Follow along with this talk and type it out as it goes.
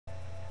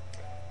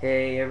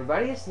Hey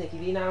everybody, it's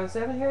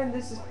NickyD917 here, and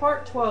this is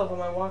part 12 of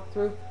my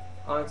walkthrough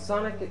on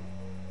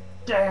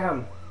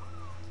Damn!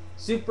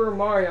 Super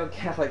Mario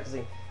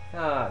Galaxy.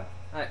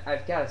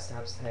 I've got to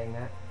stop saying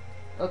that.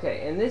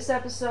 Okay, in this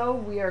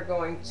episode, we are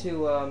going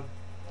to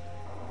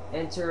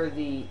enter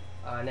the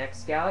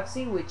next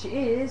galaxy, which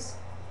is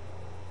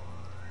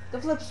the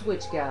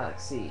Flipswitch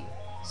Galaxy.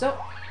 So,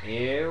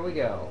 here we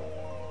go.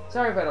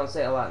 Sorry if I don't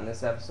say a lot in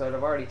this episode.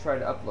 I've already tried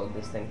to upload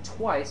this thing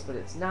twice, but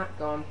it's not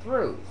gone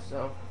through,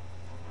 so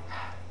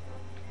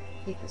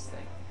hate this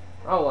thing.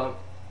 Oh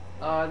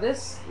well.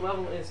 This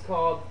level is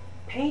called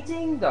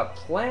Painting the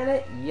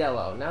Planet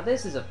Yellow. Now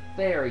this is a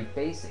very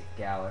basic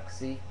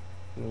galaxy.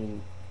 I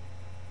mean,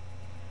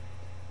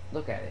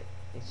 look at it.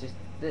 It's just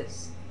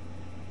this.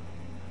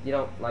 You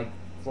don't like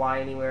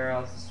fly anywhere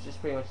else. It's just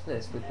pretty much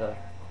this with the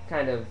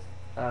kind of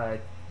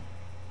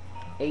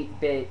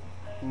 8-bit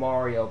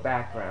Mario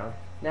background.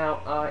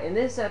 Now in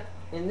this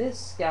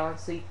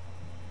galaxy,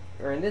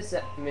 or in this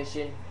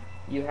mission,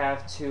 you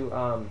have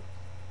to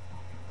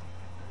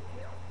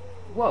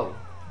whoa.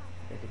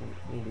 I didn't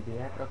mean to do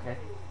that. Okay.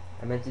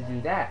 I meant to do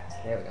that.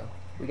 There we go.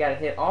 We gotta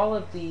hit all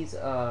of these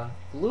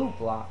blue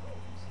blocks,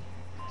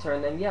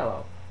 turn them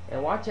yellow.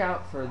 And watch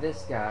out for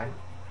this guy,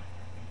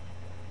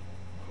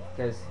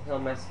 because he'll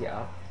mess you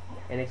up.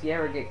 And if you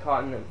ever get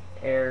caught in the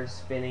air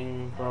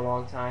spinning for a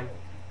long time,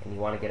 and you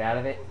want to get out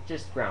of it,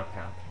 just ground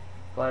pound.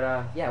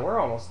 But yeah, we're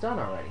almost done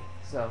already.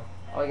 So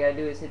all you gotta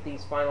do is hit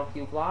these final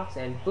few blocks,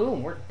 and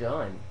boom, we're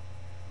done.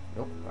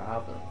 No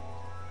problem.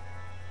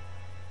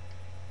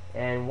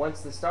 And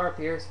once the star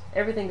appears,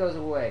 everything goes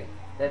away.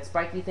 That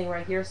spiky thing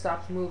right here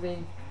stops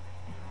moving.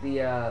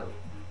 The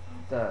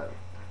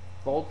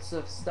bolts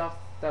of stuff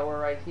that were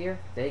right here,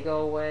 they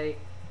go away.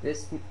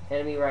 This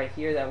enemy right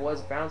here that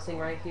was bouncing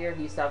right here,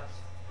 he stops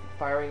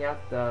firing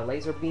out the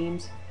laser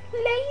beams.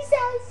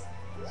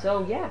 Lasers!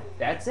 So yeah,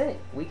 that's it.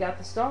 We got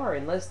the star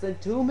in less than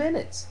 2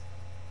 minutes.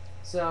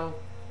 So,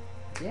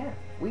 yeah,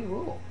 we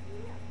rule.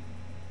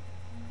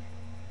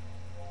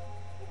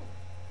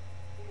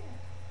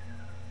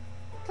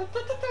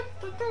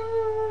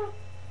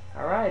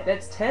 Alright,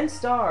 that's 10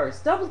 stars.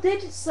 Double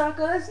digits,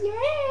 suckers!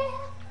 Yeah!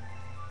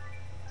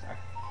 Sorry.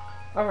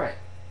 Alright.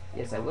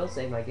 Yes, I will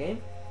save my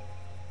game.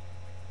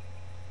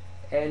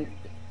 And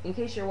in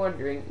case you're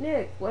wondering,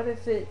 Nick, what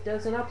if it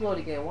doesn't upload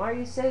again? Why are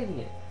you saving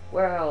it?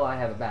 Well, I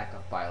have a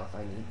backup file if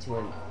I need to,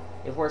 and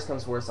if worse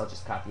comes worse, I'll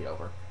just copy it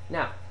over.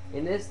 Now,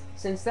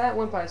 since that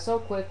went by so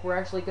quick, we're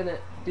actually gonna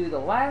do the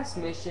last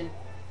mission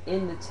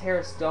in the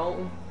Terrace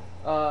Dome.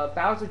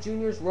 Bowser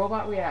Jr.'s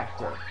robot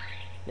reactor.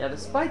 Now,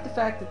 despite the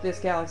fact that this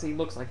galaxy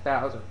looks like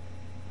Bowser,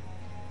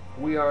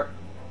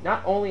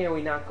 not only are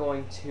we not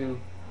going to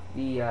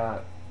be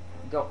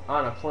go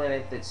on a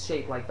planet that's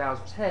shaped like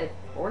Bowser's head,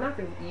 but we're not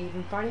going to be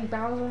even fighting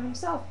Bowser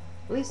himself.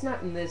 At least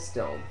not in this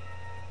dome,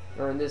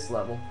 or in this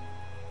level.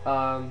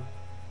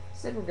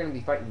 Instead, we're going to be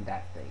fighting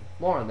that thing.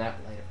 More on that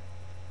later.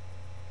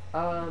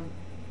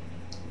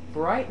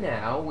 For right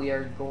now, we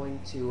are going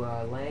to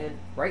land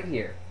right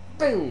here.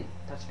 Boom!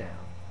 Touchdown.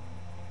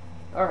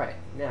 Alright,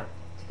 now,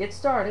 to get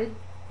started,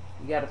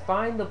 you gotta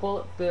find the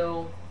bullet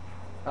bill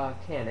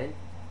cannon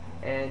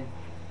and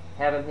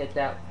have him hit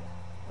that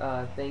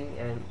thing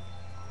and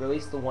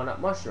release the one-up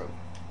mushroom.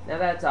 Now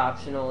that's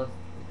optional if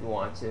you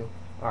want to.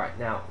 Alright,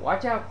 now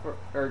watch out for,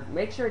 or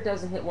make sure it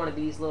doesn't hit one of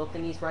these little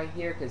thingies right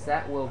here, because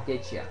that will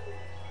get you.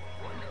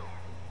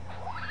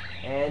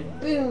 And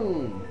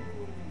boom!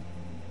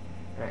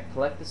 Alright,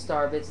 collect the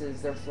star bits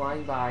as they're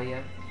flying by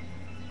you.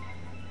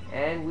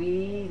 And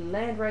we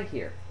land right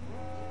here.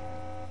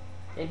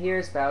 And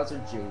here's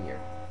Bowser Jr.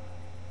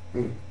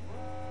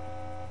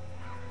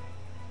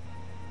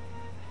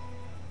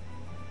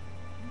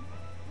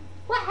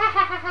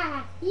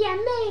 Wahahaha! You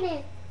made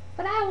it!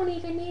 But I won't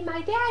even need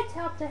my dad's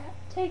help to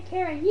take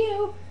care of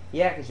you.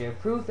 Yeah, because you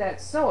proved that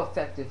so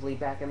effectively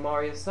back in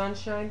Mario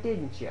Sunshine,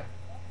 didn't you?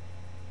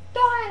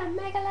 Go ahead,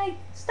 Megaleg!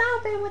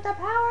 Stomp in with the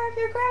power of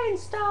your Grand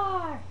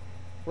Star!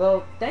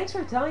 Well, thanks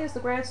for telling us the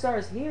Grand Star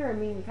is here. I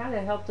mean, it kind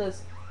of helped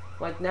us.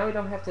 Like, now we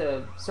don't have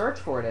to search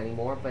for it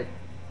anymore. But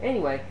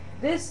anyway,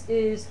 this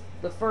is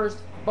the first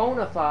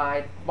bona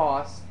fide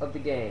boss of the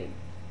game.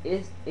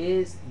 It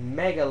is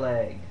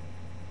Megaleg.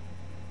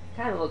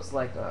 Kind of looks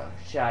like a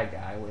Shy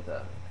Guy with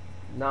a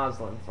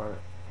nozzle in front.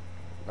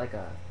 Like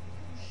a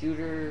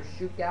shoot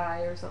guy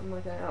or something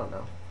like that. I don't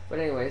know. But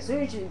anyway, as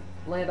soon as you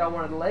land on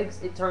one of the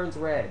legs, it turns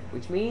red.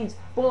 Which means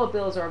bullet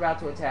bills are about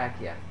to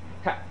attack you.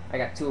 Ha! I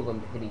got 2 of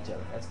them to hit each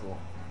other. That's cool.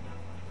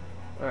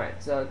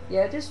 Alright, so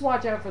yeah, just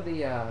watch out for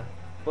the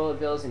bullet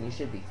bills and you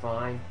should be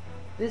fine.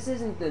 This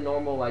isn't the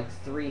normal, like,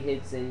 3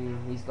 hits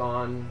and he's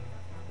gone,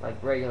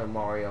 like regular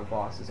Mario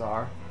bosses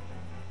are.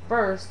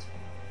 First,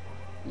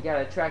 you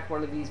gotta attract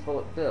one of these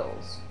bullet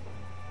bills.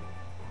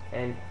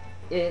 And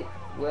it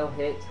will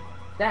hit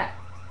that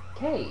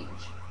cage.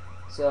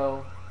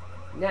 So,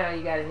 now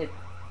you gotta hit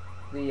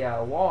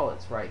the wall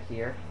that's right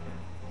here.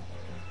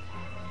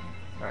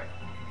 Alright.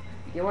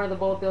 You get one of the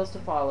bullet bills to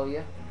follow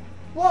you.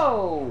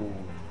 Whoa!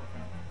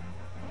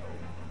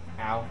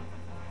 Ow.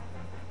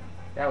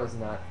 That was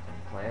not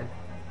planned.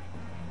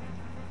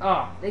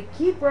 Oh, they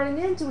keep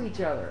running into each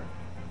other.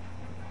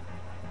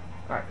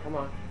 Alright, come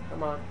on.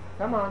 Come on.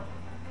 Come on.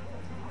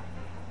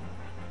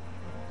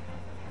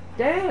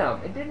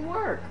 Damn, it didn't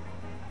work.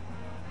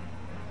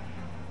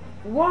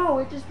 Whoa,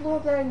 it just blew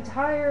up that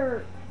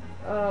entire,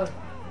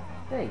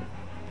 thing.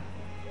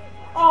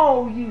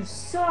 Oh, you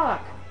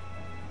suck!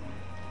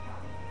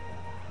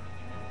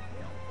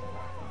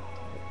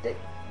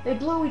 They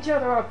blew each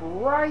other up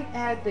right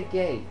at the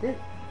gate.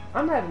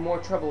 I'm having more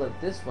trouble at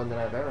this one than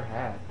I've ever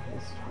had.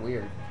 This is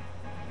weird.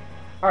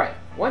 Alright,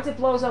 once it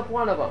blows up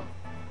one of them,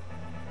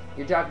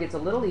 your job gets a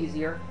little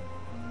easier,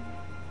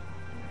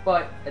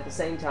 but at the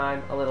same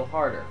time, a little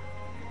harder.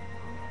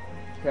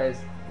 Because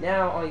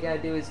now all you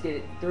gotta do is get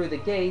it through the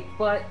gate,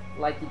 but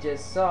like you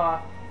just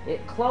saw,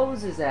 it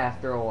closes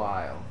after a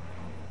while.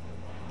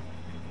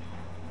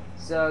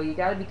 So you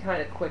gotta be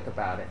kind of quick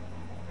about it.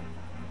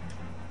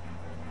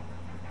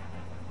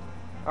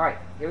 Alright,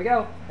 here we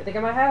go. I think I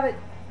might have it.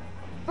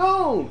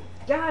 Boom!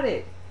 Got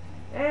it!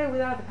 And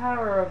without the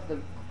power of the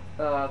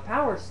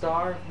Power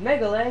Star,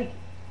 Megaleg,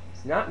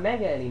 it's not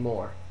Mega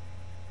anymore.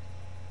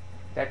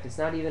 In fact, it's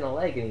not even a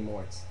leg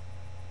anymore. It's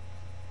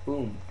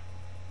boom.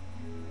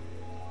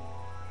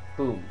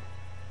 Boom.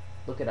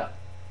 Look it up.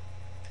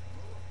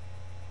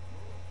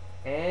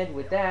 And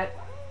with that,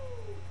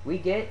 we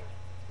get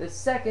the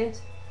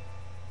second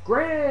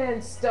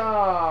Grand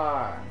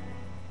Star!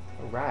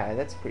 Alright,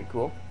 that's pretty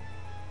cool.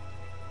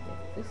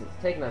 This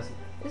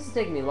is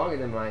taking me longer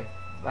than my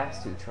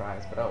last two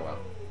tries, but oh well.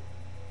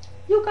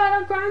 You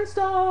got a Grand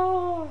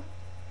Star!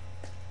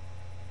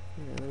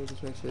 Yeah, let me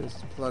just make sure this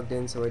is plugged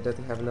in so it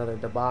doesn't have another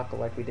debacle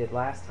like we did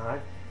last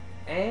time.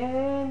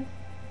 And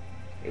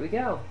here we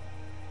go.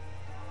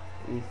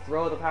 We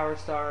throw the Power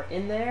Star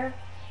in there.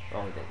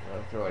 Oh, we didn't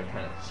really throw it,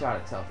 kind of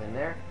shot itself in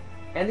there.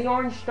 And the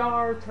orange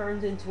star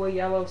turns into a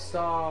yellow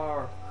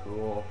star.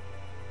 Cool.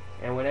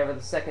 And whenever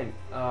the second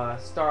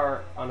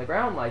star on the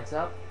ground lights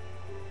up,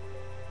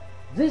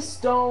 this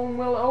stone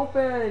will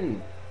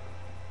open!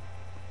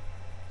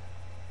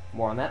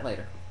 More on that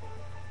later.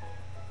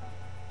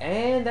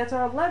 And that's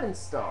our 11th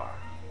star.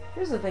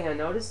 Here's the thing I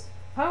noticed.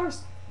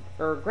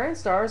 Grand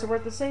stars are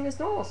worth the same as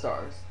normal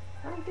stars.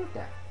 I don't get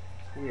that.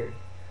 It's weird.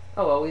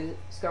 Oh well, we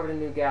discovered a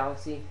new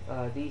galaxy.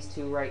 These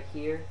two right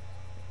here.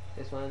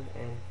 This one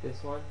and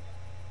this one.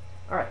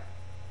 Alright.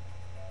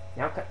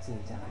 Now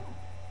cutscene time.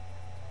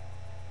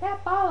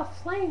 That ball of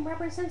flame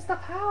represents the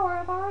power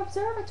of our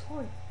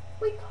observatory.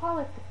 We call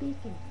it the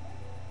beacon.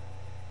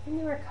 When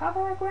you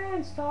recover a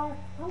grand star,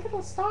 a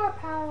little star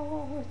power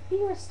will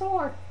be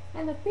restored,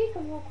 and the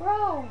beacon will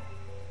grow.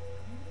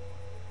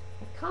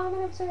 The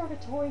common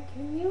observatory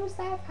can use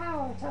that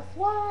power to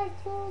fly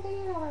through the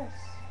universe.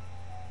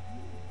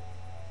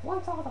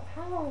 Once all the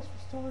power is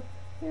restored,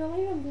 we'll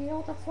even be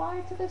able to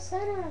fly to the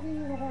center of the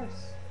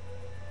universe.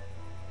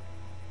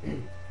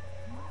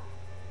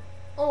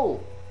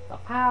 Oh, the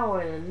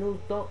power in a new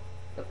dome.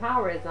 The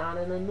power is on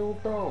in a new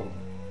dome.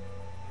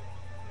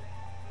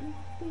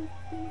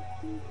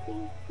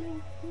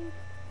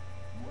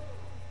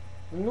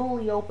 The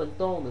newly opened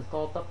dome is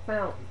called the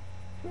Fountain.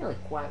 It's really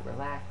quite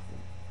relaxing.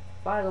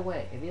 By the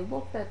way, if you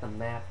looked at the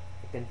map,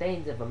 it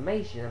contains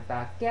information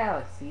about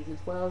galaxies as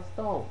well as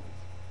domes.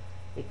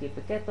 If you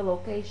forget the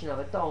location of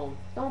a dome,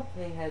 don't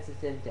be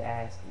hesitant to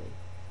ask me.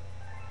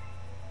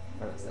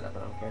 I messed it up, I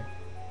don't care.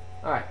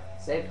 Alright,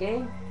 save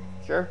game?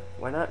 Sure,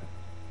 why not?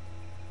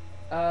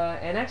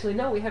 And actually,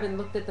 no, we haven't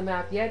looked at the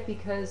map yet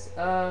because,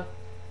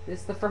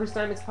 this is the first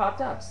time it's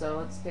popped up, so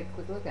let's take a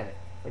quick look at it.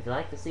 Would you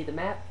like to see the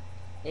map?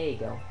 There you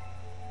go.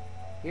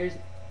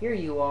 Here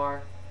you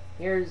are.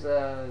 Here's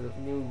the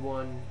new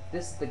one.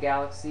 This is the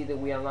galaxy that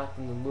we unlocked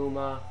from the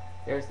Luma.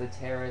 There's the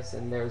terrace,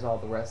 and there's all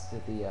the rest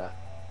of the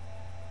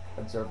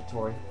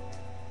observatory.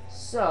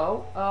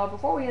 So,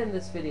 before we end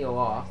this video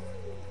off,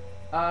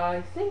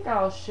 I think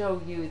I'll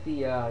show you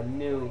the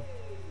new...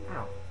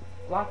 Ow,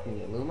 block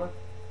me, Luma.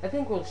 I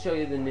think we'll show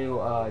you the new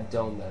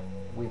dome that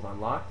we've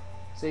unlocked.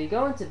 So you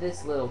go into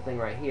this little thing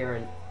right here,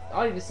 and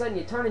all of a sudden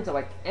you turn into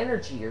like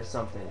energy or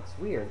something. It's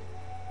weird.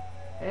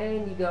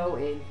 And you go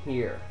in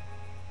here.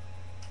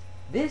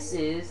 This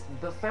is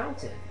the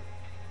fountain.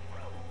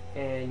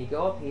 And you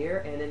go up here,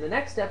 and in the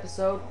next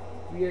episode,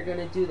 we are going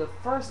to do the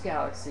first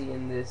galaxy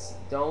in this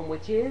dome,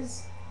 which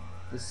is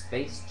the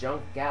Space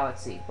Junk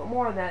Galaxy. But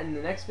more on that in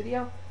the next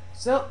video.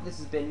 So, this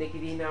has been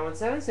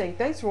NickyD917 saying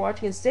thanks for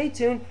watching, and stay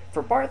tuned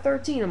for part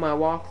 13 of my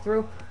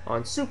walkthrough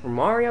on Super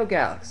Mario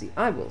Galaxy.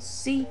 I will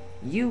see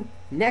you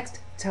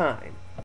next time.